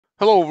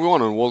Hello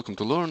everyone and welcome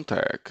to Learn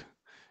Tech.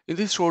 In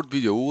this short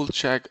video we will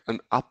check an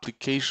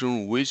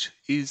application which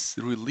is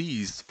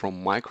released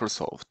from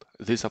Microsoft.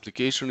 This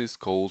application is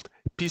called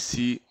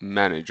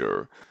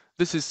pcmanager.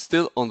 This is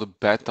still on the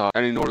beta,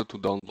 and in order to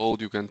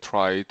download you can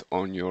try it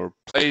on your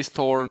Play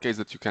Store. In case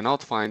that you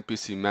cannot find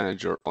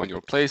pcmanager on your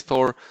Play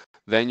Store,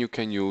 then you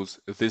can use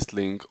this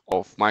link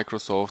of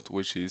Microsoft,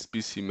 which is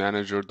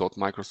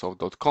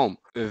pcmanager.microsoft.com.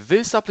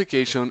 This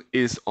application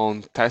is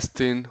on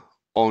testing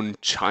on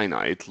China,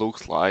 it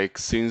looks like,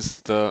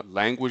 since the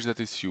language that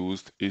is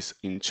used is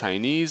in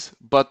Chinese.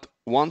 But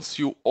once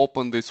you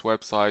open this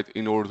website,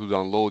 in order to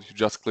download, you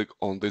just click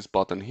on this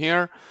button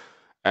here,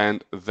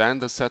 and then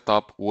the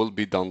setup will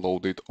be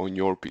downloaded on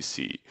your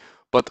PC.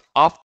 But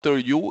after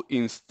you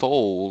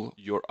install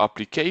your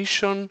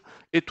application,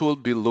 it will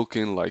be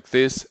looking like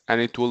this, and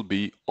it will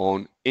be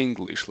on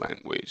English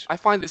language. I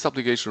find this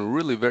application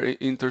really very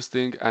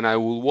interesting, and I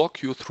will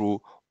walk you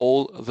through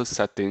all the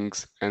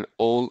settings and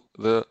all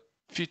the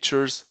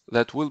features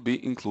that will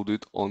be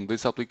included on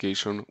this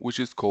application, which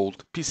is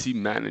called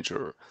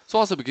pcmanager. So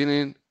as a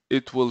beginning,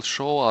 it will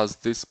show us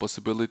this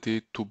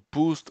possibility to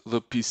boost the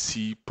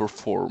PC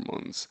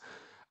performance.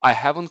 I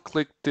haven't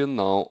clicked till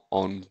now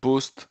on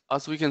boost.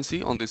 As we can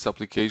see on this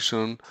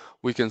application,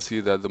 we can see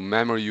that the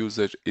memory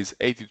usage is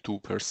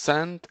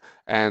 82%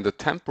 and the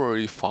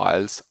temporary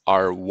files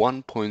are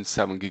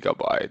 1.7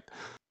 gigabyte.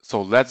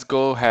 So let's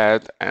go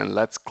ahead and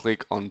let's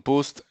click on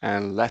boost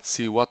and let's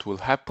see what will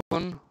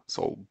happen.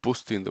 So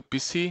boosting the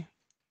PC.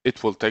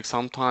 It will take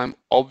some time,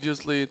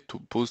 obviously, to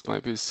boost my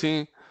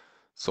PC.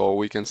 So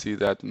we can see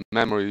that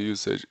memory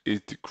usage is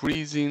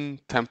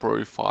decreasing,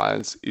 temporary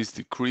files is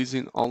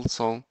decreasing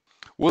also.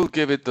 We'll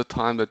give it the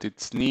time that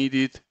it's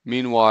needed.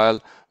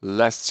 Meanwhile,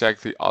 let's check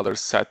the other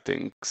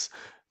settings.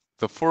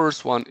 The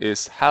first one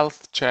is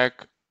health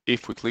check.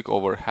 If we click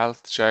over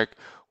health check,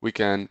 we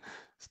can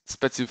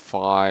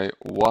specify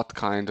what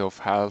kind of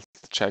health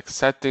check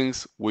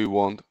settings we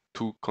want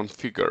to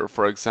configure.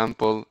 For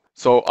example,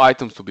 so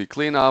items to be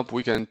cleaned up,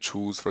 we can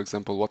choose, for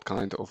example, what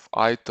kind of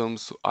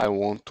items I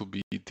want to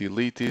be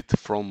deleted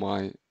from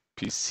my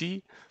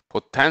PC.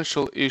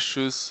 Potential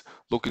issues,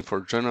 looking for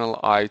general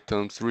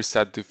items,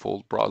 reset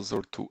default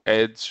browser to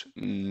Edge.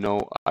 No,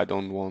 I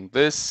don't want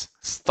this.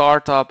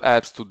 Startup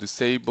apps to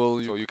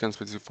disable. So you can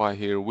specify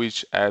here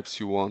which apps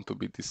you want to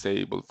be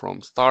disabled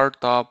from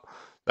startup.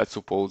 Let's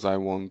suppose I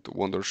want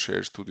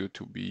Wondershare Studio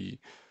to be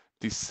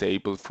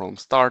disabled from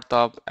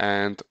startup,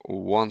 and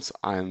once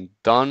I'm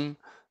done,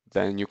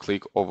 then you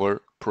click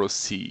over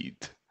proceed.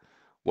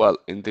 Well,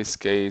 in this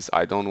case,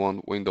 I don't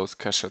want Windows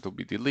cache to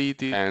be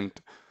deleted, and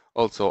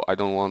also I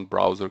don't want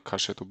browser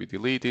cache to be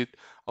deleted.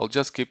 I'll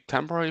just keep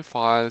temporary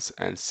files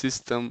and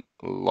system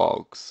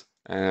logs,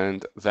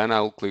 and then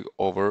I'll click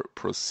over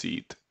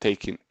proceed.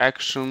 Taking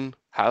action,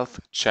 health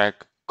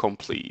check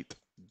complete.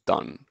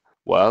 Done.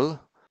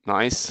 Well,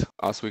 nice.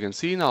 As we can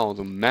see now,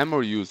 the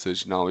memory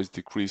usage now is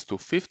decreased to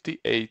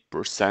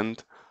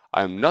 58%.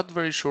 I'm not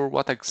very sure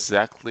what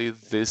exactly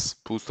this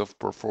boost of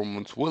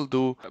performance will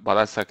do, but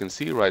as I can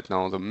see right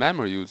now, the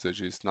memory usage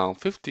is now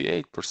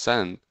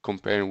 58%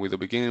 comparing with the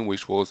beginning,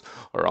 which was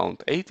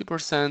around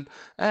 80%,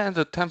 and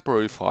the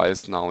temporary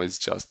files now is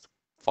just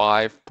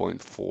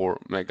 5.4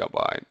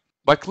 megabyte.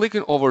 By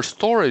clicking over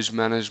storage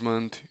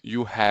management,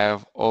 you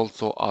have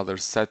also other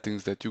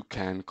settings that you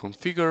can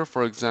configure.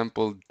 For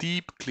example,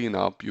 deep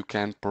cleanup. You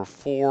can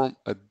perform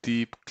a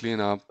deep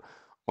cleanup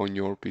on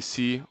your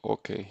PC.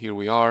 Okay, here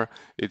we are.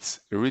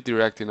 It's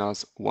redirecting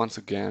us once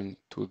again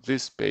to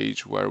this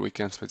page where we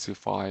can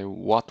specify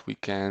what we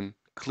can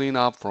clean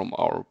up from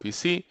our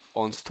PC.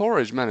 On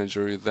Storage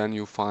Manager, then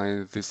you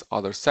find this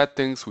other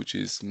settings, which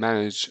is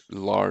manage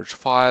large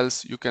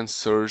files. You can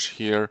search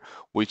here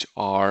which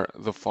are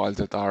the files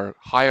that are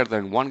higher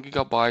than 1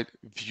 gigabyte,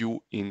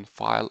 view in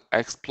File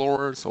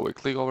Explorer. So we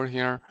click over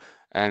here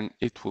and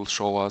it will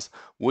show us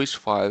which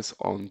files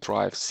on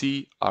drive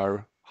C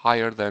are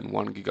higher than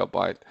 1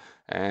 gigabyte,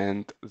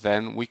 and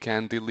then we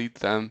can delete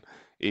them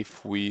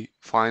if we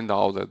find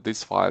out that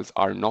these files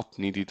are not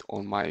needed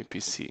on my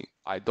PC.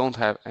 I don't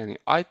have any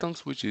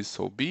items which is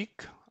so big.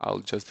 I'll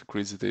just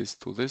decrease this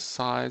to this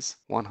size,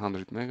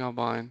 100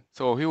 megabyte.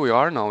 So here we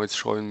are. Now it's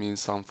showing me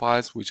some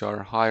files which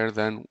are higher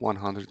than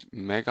 100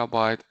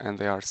 megabyte and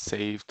they are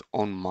saved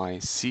on my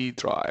C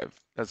drive.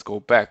 Let's go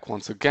back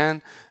once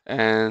again,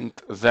 and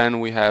then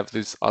we have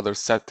this other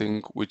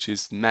setting, which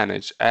is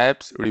manage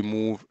apps,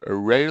 remove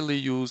rarely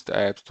used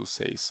apps to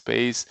save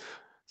space.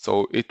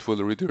 So it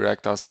will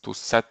redirect us to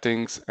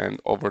settings,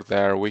 and over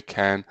there we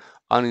can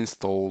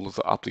uninstall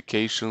the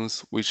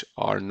applications which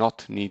are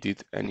not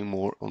needed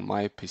anymore on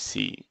my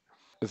PC.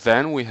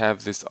 Then we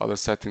have this other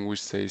setting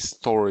which says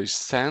storage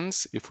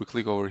sense. If we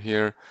click over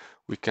here,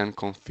 we can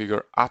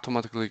configure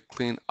automatically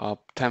clean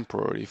up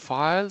temporary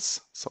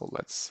files. So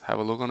let's have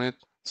a look on it.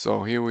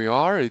 So here we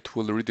are. It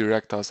will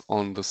redirect us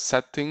on the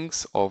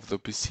settings of the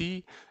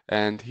PC,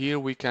 and here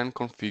we can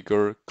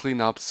configure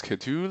cleanup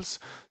schedules.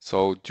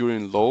 So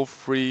during low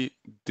free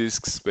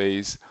disk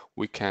space,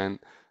 we can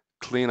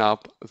clean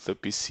up the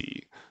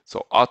PC.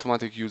 So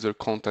automatic user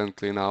content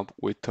cleanup,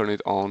 we turn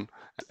it on,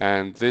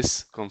 and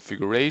this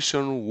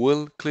configuration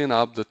will clean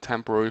up the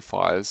temporary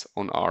files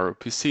on our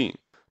PC.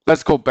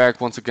 Let's go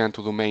back once again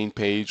to the main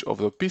page of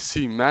the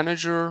PC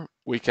Manager.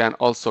 We can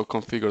also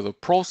configure the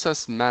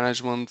process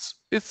management.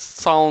 It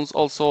sounds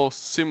also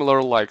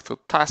similar like the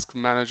task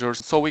manager.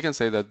 So we can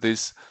say that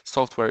this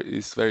software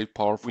is very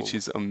powerful, which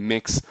is a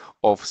mix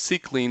of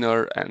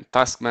ccleaner and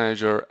task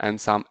manager and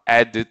some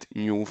added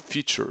new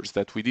features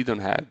that we didn't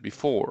have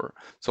before.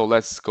 So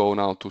let's go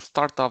now to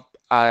startup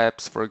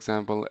apps, for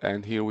example,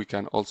 and here we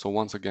can also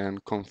once again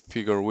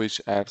configure which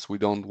apps we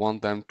don't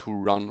want them to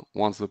run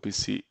once the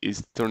PC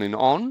is turning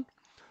on.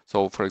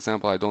 So for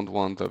example, I don't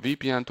want the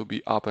VPN to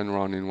be up and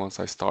running once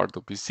I start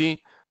the PC,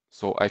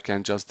 so I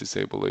can just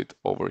disable it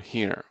over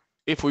here.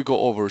 If we go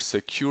over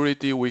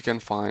security, we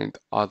can find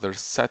other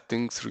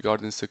settings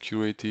regarding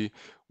security.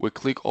 We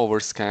click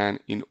over scan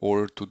in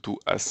order to do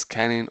a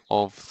scanning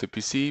of the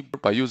PC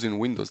by using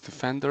Windows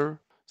Defender.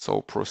 So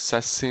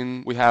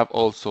processing, we have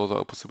also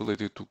the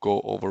possibility to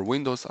go over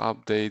Windows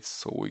updates.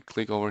 So we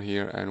click over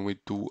here and we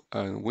do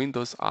a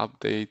Windows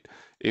update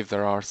if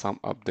there are some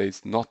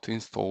updates not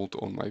installed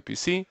on my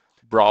PC.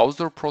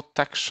 Browser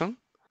protection.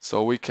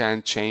 So we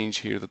can change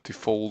here the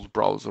default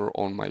browser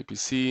on my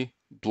PC,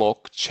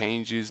 block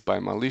changes by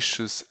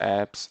malicious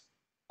apps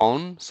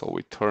on. So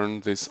we turn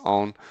this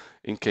on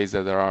in case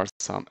that there are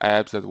some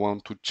apps that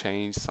want to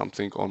change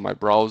something on my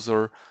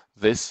browser.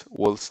 This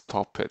will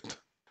stop it.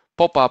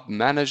 Pop-up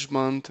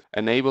management,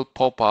 enable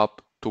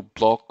pop-up to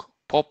block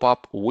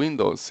pop-up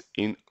windows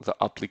in the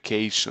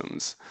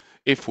applications.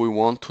 If we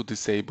want to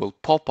disable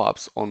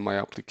pop-ups on my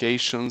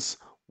applications,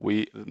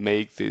 we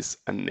make this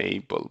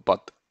enable.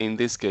 But in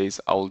this case,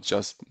 I'll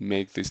just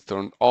make this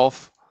turned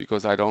off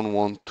because I don't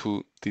want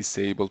to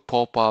disable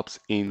pop-ups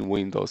in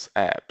Windows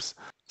apps.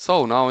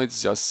 So now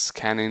it's just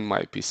scanning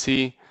my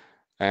PC.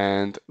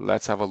 And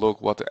let's have a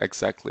look what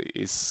exactly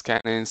is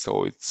scanning.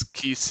 So it's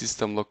key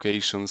system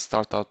locations,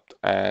 startup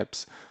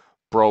apps,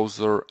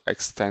 browser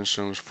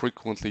extensions,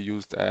 frequently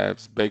used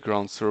apps,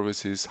 background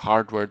services,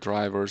 hardware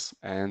drivers,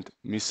 and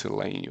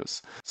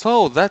miscellaneous.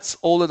 So that's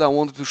all that I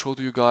wanted to show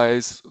to you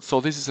guys.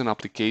 So this is an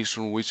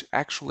application which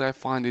actually I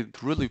find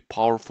it really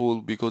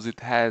powerful because it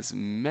has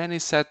many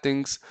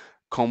settings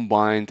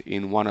combined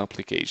in one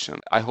application.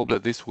 I hope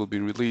that this will be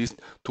released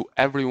to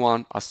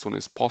everyone as soon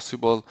as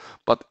possible,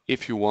 but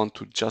if you want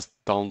to just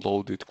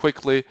download it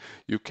quickly,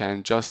 you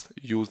can just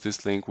use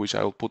this link which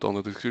I will put on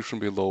the description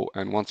below,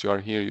 and once you are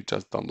here you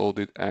just download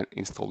it and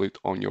install it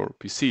on your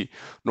PC.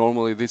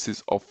 Normally this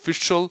is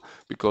official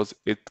because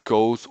it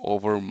goes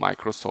over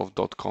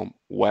Microsoft.com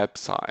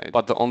website,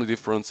 but the only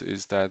difference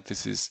is that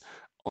this is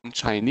on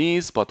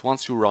Chinese, but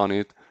once you run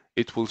it,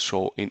 it will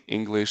show in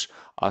English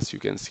as you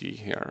can see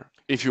here.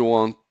 If you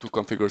want to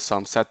configure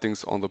some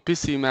settings on the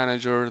PC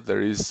Manager,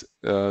 there is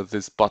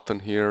this button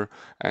here,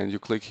 and you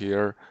click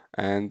here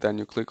and then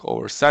you click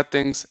over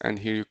settings, and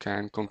here you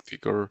can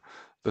configure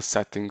the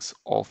settings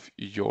of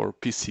your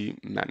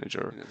PC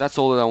Manager. That's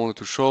all that I wanted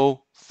to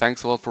show.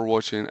 Thanks a lot for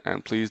watching,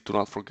 and please do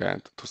not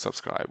forget to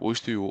subscribe.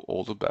 Wish to you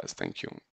all the best. Thank you.